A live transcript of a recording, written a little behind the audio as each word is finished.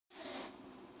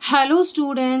Hello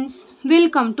students,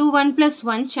 welcome to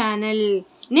 1+1 channel.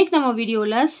 இன்னைக்கு நம்ம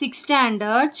வீடியோல 6th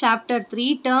standard chapter 3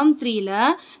 term 3ல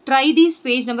try this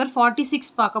page number 46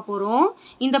 பார்க்க போறோம்.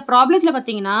 இந்த ப்ராப்ளத்துல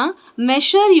பாத்தீங்கன்னா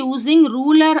measure using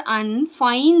ruler and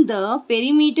find the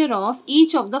perimeter of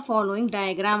each of the following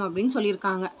diagram அப்படினு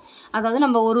சொல்லிருக்காங்க. அதாவது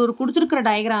நம்ம ஒரு கொடுத்திருக்கிற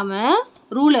டயகிராமை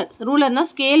ரூலர்னா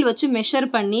ஸ்கேல் வச்சு மெஷர்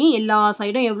பண்ணி எல்லா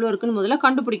சைடும் எவ்வளோ இருக்குன்னு முதல்ல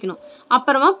கண்டுபிடிக்கணும்.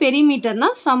 அப்புறமா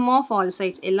பெரிமீட்டர்னா சம் ஆஃப் ஆல்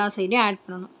சைட்ஸ் எல்லா சைடையும் ஆட்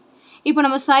பண்ணணும். இப்போ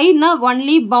நம்ம சைட்னா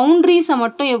ஒன்லி பவுண்ட்ரிஸை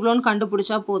மட்டும் எவ்வளோன்னு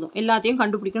கண்டுபிடிச்சா போதும், எல்லாத்தையும்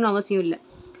கண்டுபிடிக்கணும்னு அவசியம் இல்லை.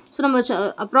 ஸோ நம்ம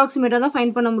அப்ராக்சிமேட்டாக தான்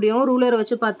ஃபைண்ட் பண்ண முடியும். ரூலரை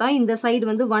வச்சு பார்த்தா இந்த சைடு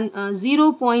வந்து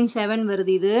 0.7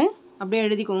 வருது. இது அப்படியே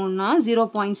எழுதிக்கோங்கன்னா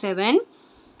 0.7.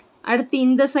 அடுத்து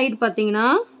இந்த சைடு பார்த்தீங்கன்னா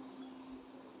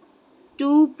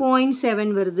 2.7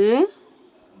 வருது.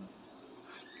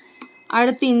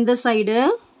 அடுத்து இந்த சைடு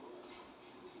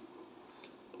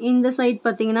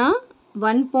பார்த்தீங்கன்னா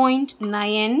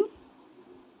 1.9.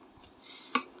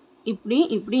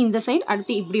 இப்படி இந்த சைடு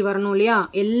அடுத்து இப்படி வரணும் இல்லையா,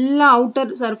 எல்லா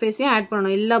அவுட்டர் சர்ஃபேஸையும் ஆட்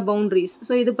பண்ணணும், எல்லா பவுண்ட்ரிஸ்.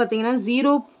 ஸோ இது பார்த்தீங்கன்னா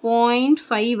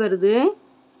 0.5 வருது.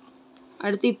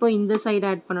 அடுத்து இப்போ இந்த சைடு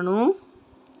ஆட் பண்ணணும்.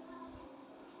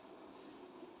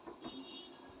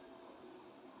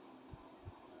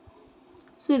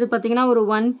 ஸோ இது பார்த்தீங்கன்னா ஒரு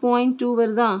 1.2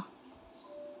 வருதா,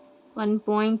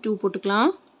 1.2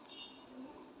 போட்டுக்கலாம்.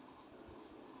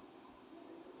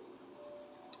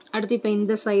 அடுத்து இப்போ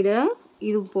இந்த சைடு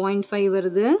இது 0.5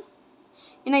 வருது,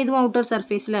 ஏன்னா இதுவும் அவுட்டர்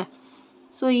சர்ஃபேஸில்.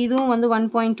 ஸோ இதுவும் வந்து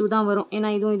 1.2 தான் வரும், ஏன்னா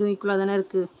இதுவும் ஈக்குவலாக தானே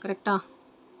இருக்குது, கரெக்டாக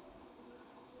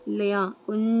இல்லையா?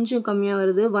 கொஞ்சம் கம்மியாக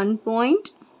வருது,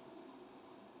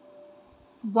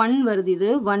 1.1 வருது. இது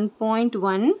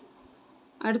 1.1.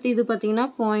 அடுத்து இது பார்த்தீங்கன்னா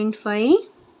 0.5.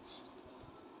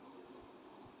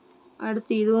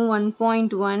 அடுத்து இதுவும்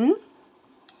 1.1.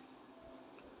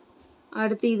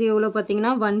 அடுத்து இது எவ்வளோ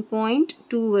பார்த்தீங்கன்னா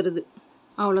 1.2 வருது.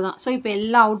 அவ்வளோதான். ஸோ இப்போ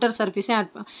எல்லா அவுட்டர் சர்ஃபேஸையும்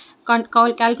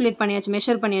கால்குலேட் பண்ணியாச்சு,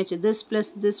 மெஷர் பண்ணியாச்சு. திஸ்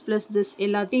ப்ளஸ் திஸ்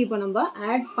எல்லாத்தையும் இப்போ நம்ம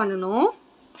ஆட் பண்ணணும்.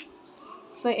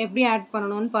 ஸோ எப்படி ஆட்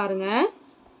பண்ணணும்னு பாருங்கள்.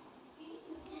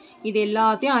 இது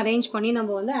எல்லாத்தையும் அரேஞ்ச் பண்ணி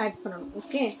நம்ம வந்து ஆட் பண்ணணும்.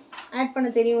 ஓகே, ஆட் பண்ண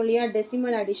தெரியும் இல்லையா?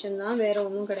 டெசிமல் அடிஷன் தான், வேறு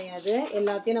ஒன்றும் கிடையாது.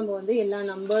 எல்லாத்தையும் நம்ம வந்து எல்லா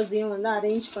நம்பர்ஸையும் வந்து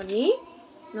அரேஞ்ச் பண்ணி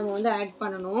நம்ம வந்து ஆட்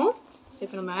பண்ணணும். ஸோ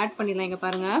இப்போ நம்ம ஆட் பண்ணிடலாம். இங்கே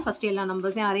பாருங்கள், ஃபஸ்ட்டு எல்லா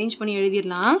நம்பர்ஸையும் அரேஞ்ச் பண்ணி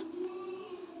எழுதிடலாம்.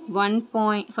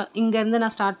 இங்கேருந்து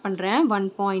நான் ஸ்டார்ட் பண்ணுறேன்.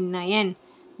 1.9,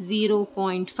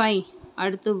 0.5,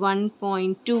 அடுத்து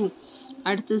 1.2,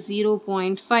 அடுத்து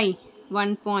 0.5,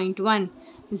 1.1,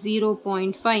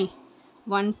 0.5,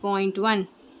 1.1,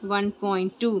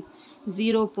 1.2,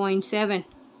 0.7,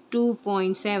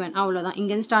 2.7. அவ்வளோதான்.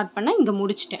 இங்கேருந்து ஸ்டார்ட் பண்ணேன், இங்கே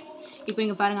முடிச்சிட்டேன். இப்போ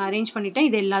இங்கே பாருங்கள், அரேஞ்ச் பண்ணிவிட்டேன்.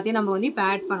 இது எல்லாத்தையும் நம்ம வந்து இப்போ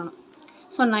ஆட் பண்ணணும்.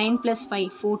 ஸோ 9 +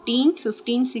 5 14,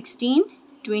 15, 16,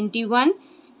 21,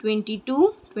 22,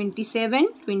 27,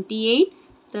 28,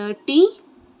 30,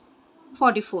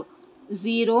 44.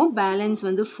 0 பேலன்ஸ்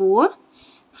வந்து 4,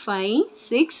 5,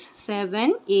 6, 7,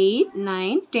 8,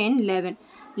 9, 10, 11.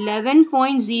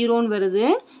 11.0 வருது.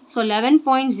 So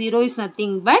 11.0 is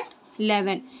nothing but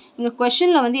 11. இங்கே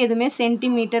கொஷனில் வந்து எதுவுமே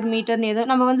சென்டிமீட்டர் மீட்டர்னு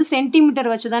எதுவும் நம்ம வந்து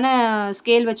சென்டிமீட்டர் வச்சு தானே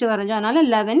ஸ்கேல் வச்சு வரைஞ்சோம், அதனால்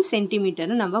 11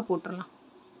 சென்டிமீட்டர்னு நம்ம போட்டுடலாம்.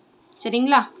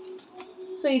 சரிங்களா?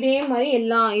 ஸோ இதே மாதிரி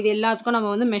இது எல்லாத்துக்கும்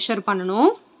நம்ம வந்து மெஷர்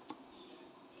பண்ணணும்.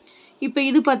 இப்போ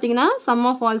இது பார்த்தீங்கன்னா சம்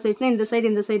ஆஃப் ஆல் சைட்ஸ்னால் இந்த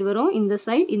சைடு வரும், இந்த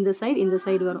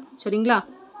சைடு வரும். சரிங்களா?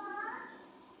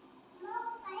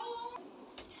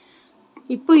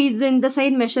 இப்போ இந்த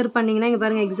சைடு மெஷர் பண்ணிங்கன்னா இங்கே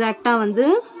பாருங்கள், எக்ஸாக்டாக வந்து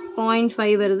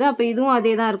 0.5 வருது. அப்போ இதுவும்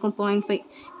அதே தான் இருக்கும், 0.5.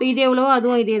 இப்போ இது எவ்வளவோ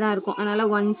அதுவும் இதே தான் இருக்கும். அதனால்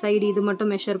ஒன் சைடு இது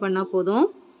மட்டும் மெஷர் பண்ணால் போதும்.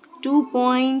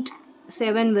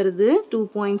 2.7 வருது,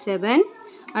 2.7.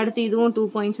 அடுத்து இதுவும்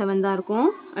 2.7 தான் இருக்கும்.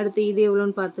 அடுத்து இது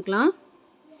எவ்வளோன்னு பார்த்துக்கலாம்.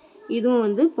 இதுவும்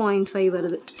வந்து 0.5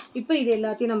 வருது. இப்போ இது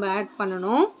எல்லாத்தையும் நம்ம ஆட்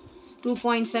பண்ணணும்.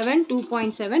 2.7,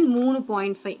 2.7,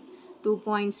 3.5,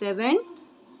 2.7,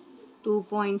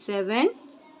 2.7,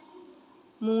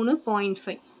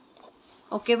 3.5.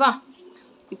 ஓகேவா?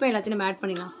 இப்போ எல்லாத்தையும் நம்ம ஆட்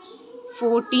பண்ணிடலாம்.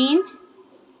 14,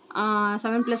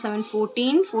 7 + 7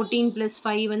 14, 14 +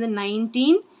 5 வந்து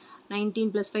 19,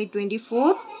 19 + 5 24,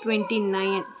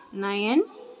 29, 9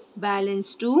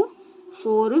 பேலன்ஸ் 2,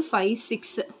 4, 5,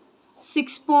 6,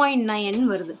 6.9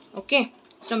 வருது. ஓகே,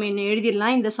 ஸோ நம்ம என்ன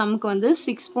எழுதிடலாம். இந்த சம்முக்கு வந்து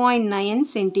 6.9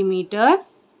 சென்டிமீட்டர்.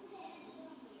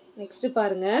 நெக்ஸ்ட்டு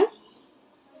பாருங்கள்.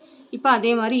 இப்போ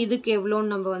அதே மாதிரி இதுக்கு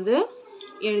எவ்வளோன்னு நம்ம வந்து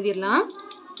எழுதிடலாம்.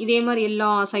 இதே மாதிரி எல்லா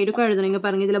சைடுக்கும் எழுதணும். இங்கே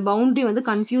பாருங்கள், இதில் பவுண்ட்ரி வந்து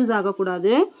கன்ஃபியூஸ்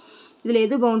ஆகக்கூடாது. இதில்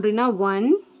எது பவுண்ட்ரினா 1,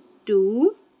 2,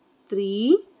 3,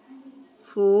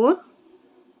 4,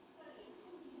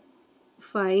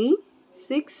 5,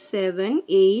 6, 7,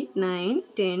 8, 9,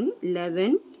 10,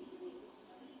 11,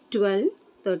 12,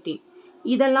 13.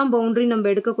 இதெல்லாம் பவுண்டரி நம்ம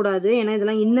எடுக்கக்கூடாது, ஏன்னா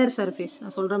இதெல்லாம் இன்னர் சர்ஃபேஸ்.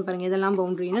 நான் சொல்கிறேன் பாருங்கள், இதெல்லாம்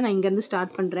பவுண்டரின்னு. நான் இங்கேருந்து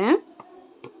ஸ்டார்ட் பண்ணுறேன்.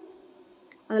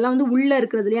 அதெல்லாம் வந்து உள்ளே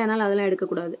இருக்கிறதுலையே, அதனால் அதெல்லாம்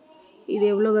எடுக்கக்கூடாது. இது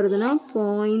எவ்வளோ வருதுன்னா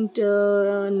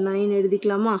 0.9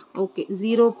 எழுதிக்கலாமா? ஓகே,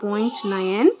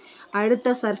 0.9.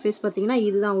 அடுத்த சர்ஃபேஸ் பார்த்தீங்கன்னா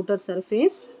இதுதான் அவுட்டர்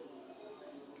சர்ஃபேஸ்.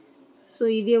 ஸோ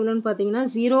இது எவ்வளோன்னு பார்த்தீங்கன்னா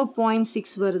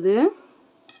 0.6 வருது.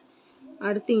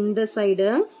 அடுத்து இந்த சைடு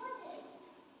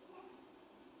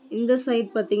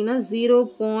பார்த்தீங்கன்னா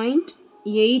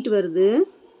 0.8 வருது.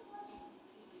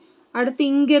 அடுத்து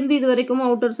இங்கேருந்து இது வரைக்கும்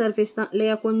அவுட்டர் சர்ஃபேஸ் தான்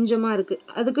இல்லையா, கொஞ்சமாக இருக்குது.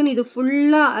 அதுக்குன்னு இது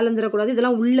ஃபுல்லாக அளந்துடக்கூடாது,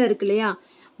 இதெல்லாம் உள்ளே இருக்குது இல்லையா,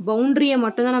 பவுண்ட்ரியை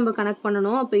மட்டும்தான் நம்ம கனெக்ட்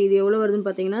பண்ணணும். அப்போ இது எவ்வளோ வருதுன்னு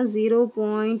பார்த்தீங்கன்னா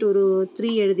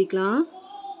 0.3 எழுதிக்கலாம்.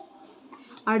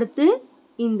 அடுத்து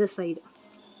இந்த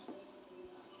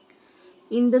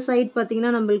சைடு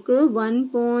பார்த்தீங்கன்னா நம்மளுக்கு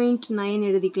 1.9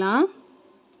 எழுதிக்கலாம்.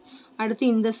 அடுத்து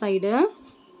இந்த சைடு,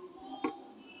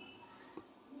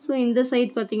 ஸோ இந்த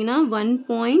சைடு பார்த்தீங்கன்னா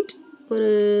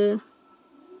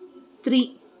 1.3.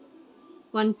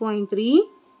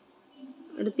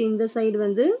 அடுத்து இந்த சைடு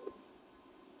வந்து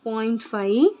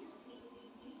 0.5.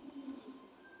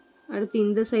 அடுத்து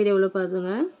இந்த சைடு எவ்வளோ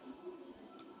பாருங்க,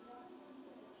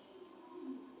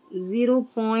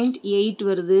 0.8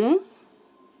 வருது.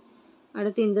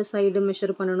 அடுத்து இந்த சைடு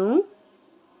மெஷர் பண்ணணும்,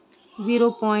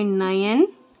 0.9.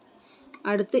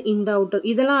 அடுத்து இந்த அவுட்டர்,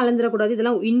 இதெல்லாம் அளந்துடக்கூடாது,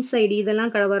 இதெல்லாம் இன்சைடு,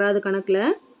 இதெல்லாம் வராது கணக்கில்,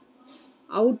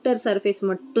 அவுட்டர் சர்ஃபேஸ்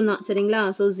மட்டும்தான், சரிங்களா?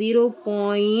 ஸோ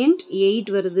 0.8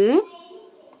 வருது.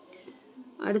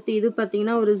 அடுத்து இது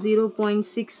பார்த்தீங்கன்னா ஒரு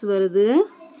 0.6 வருது.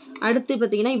 அடுத்து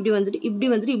பார்த்தீங்கன்னா இப்படி வந்துட்டு இப்படி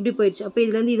போயிடுச்சு. அப்போ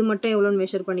இதுலேருந்து இது மட்டும் எவ்வளோன்னு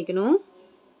மெஷர் பண்ணிக்கணும்.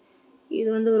 இது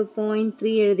வந்து ஒரு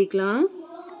 0.3 எழுதிக்கலாம்.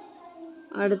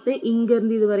 அடுத்து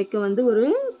இங்கேருந்து இது வரைக்கும் வந்து ஒரு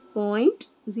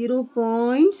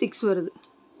 0.6 வருது.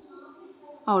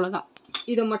 அவ்வளோதான்.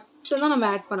 இதை மட்டும்தான் நம்ம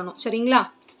ஆட் பண்ணணும், சரிங்களா?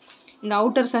 இந்த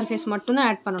அவுட்டர் சர்ஃபேஸ் மட்டும்தான்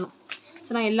ஆட் பண்ணணும். ஸோ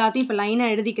நான் எல்லாத்தையும் இப்போ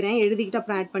லைனாக எழுதிக்கிறேன், எழுதிக்கிட்டு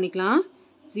அப்புறம் ஆட் பண்ணிக்கலாம்.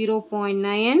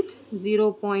 0.9,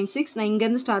 0.6 நான்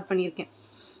இங்கேருந்து ஸ்டார்ட் பண்ணியிருக்கேன்.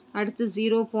 அடுத்து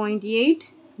 0.8,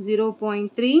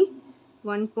 0.3,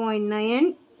 1.9,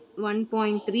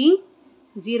 1.3,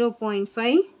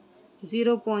 0.5,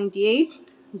 0.8,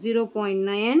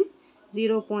 0.9,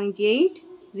 0.8,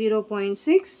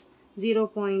 0.6,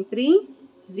 0.3,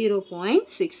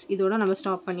 0.6. இதோட நம்ம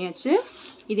ஸ்டாப் பண்ணியாச்சு.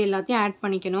 இது எல்லாத்தையும் ஆட்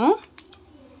பண்ணிக்கணும்.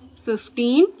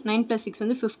 15, 9 plus 6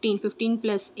 வந்து 15, 15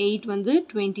 plus 8 வந்து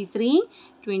 23,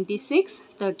 26,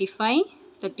 35,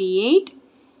 38,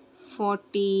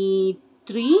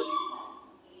 43,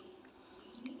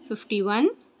 51,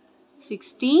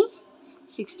 60,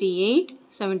 68,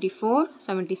 74,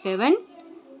 77,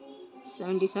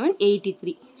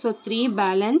 83. So 3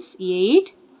 balance 8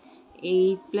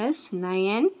 plus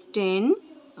 9, 10,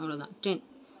 அவ்வளோதான் 10.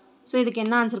 ஸோ இதுக்கு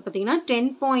என்ன ஆன்சர் பார்த்தீங்கன்னா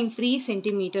 10.3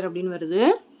 சென்டிமீட்டர் அப்படின்னு வருது.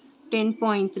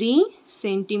 10.3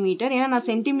 சென்டிமீட்டர். ஏன்னா நான்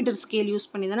சென்டிமீட்டர் ஸ்கேல்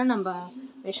யூஸ் பண்ணி தானே நம்ம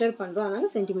மெஷர் பண்ணுறோம்,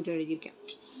 அதனால் சென்டிமீட்டர் எழுதியிருக்கேன்.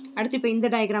 அடுத்து இப்போ இந்த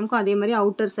டயக்ராமுக்கும் அதே மாதிரி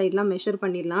அவுட்டர் சைட்லாம் மெஷர்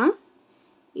பண்ணிடலாம்.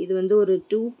 இது வந்து ஒரு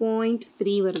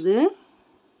 2.3 வருது.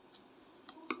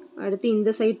 அடுத்து இந்த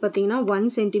சைட் பார்த்தீங்கன்னா 1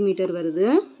 சென்டிமீட்டர் வருது.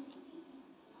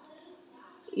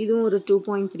 இதுவும் ஒரு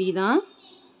 2.3 தான்.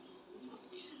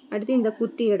 அடுத்து இந்த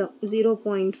குட்டி இடம்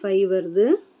 0.5 வருது.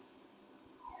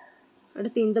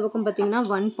 அடுத்து இந்த பக்கம் பார்த்தீங்கன்னா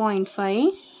 1.5.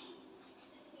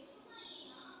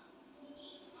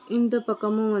 இந்த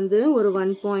பக்கமும் வந்து ஒரு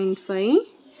 1.5.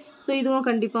 ஸோ இதுவும்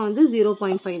கண்டிப்பாக வந்து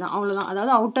 0.5 தான், அவ்வளோதான்.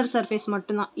 அதாவது அவுட்டர் சர்ஃபேஸ்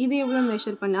மட்டும்தான். இது எவ்வளோ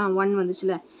மெஷர் பண்ண 1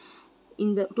 வந்துச்சுல.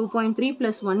 இந்த 2.3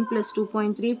 + 1 +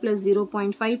 2.3 +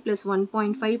 0.5 +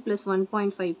 1.5 +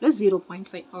 1.5 +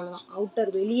 0.5, அவ்வளோதான். அவுட்டர்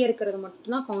வெளியே இருக்கிறத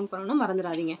மட்டும்தான் கவுண்ட் பண்ணணும்,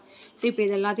 மறந்துடாதீங்க. ஸோ இப்போ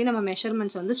இது எல்லாத்தையும் நம்ம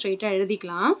மெஷர்மெண்ட்ஸ் வந்து ஸ்ட்ரெயிட்டாக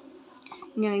எழுதிக்கலாம்.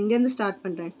 இங்கேருந்து ஸ்டார்ட்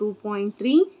பண்ணுறேன்.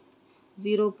 2.3,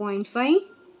 0.5,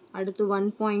 அடுத்து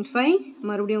 1.5,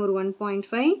 மறுபடியும் ஒரு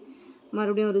 1.5,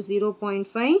 மறுபடியும் ஒரு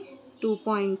 0.5,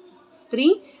 2.3,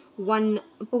 1.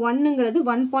 இப்போ 1ங்கிறது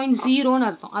 1.0ன்னு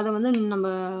அர்த்தம். அதை வந்து நம்ம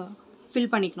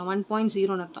ஃபில் பண்ணிக்கணும்.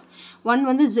 1.0ன்னு அர்த்தம். 1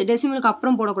 வந்து டெசிமலுக்கு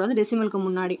அப்புறம் போடக்கூடாது, டெசிமலுக்கு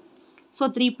முன்னாடி. ஸோ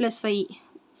 3 + 5,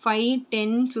 5,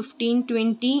 10, 15,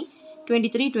 20,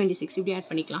 23, 26 இப்படி ஆட்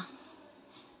பண்ணிக்கலாம்.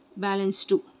 பேலன்ஸ்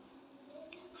 2,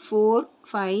 4,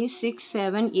 5, 6,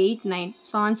 7, 8, 9.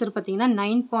 ஸோ ஆன்சர் பார்த்தீங்கன்னா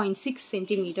 9.6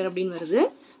 சென்டிமீட்டர் அப்படின்னு வருது.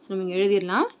 ஸோ நம்ம இங்கே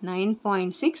எழுதிடலாம்.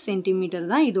 9.6 சென்டிமீட்டர்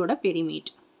தான் இதோட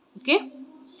பெரிமீட்டர். ஓகே,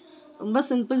 ரொம்ப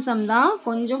சிம்பிள் சம் தான்,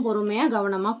 கொஞ்சம் பொறுமையாக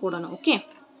கவனமாக போடணும். ஓகே,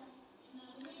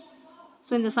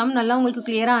 ஸோ இந்த சம் நல்லா உங்களுக்கு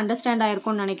கிளியராக அண்டர்ஸ்டாண்ட்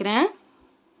ஆகிருக்கும்னு நினைக்கிறேன்.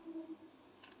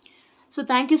 So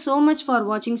thank you so much for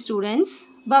வாட்சிங் ஸ்டூடெண்ட்ஸ்.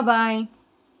 பாய்.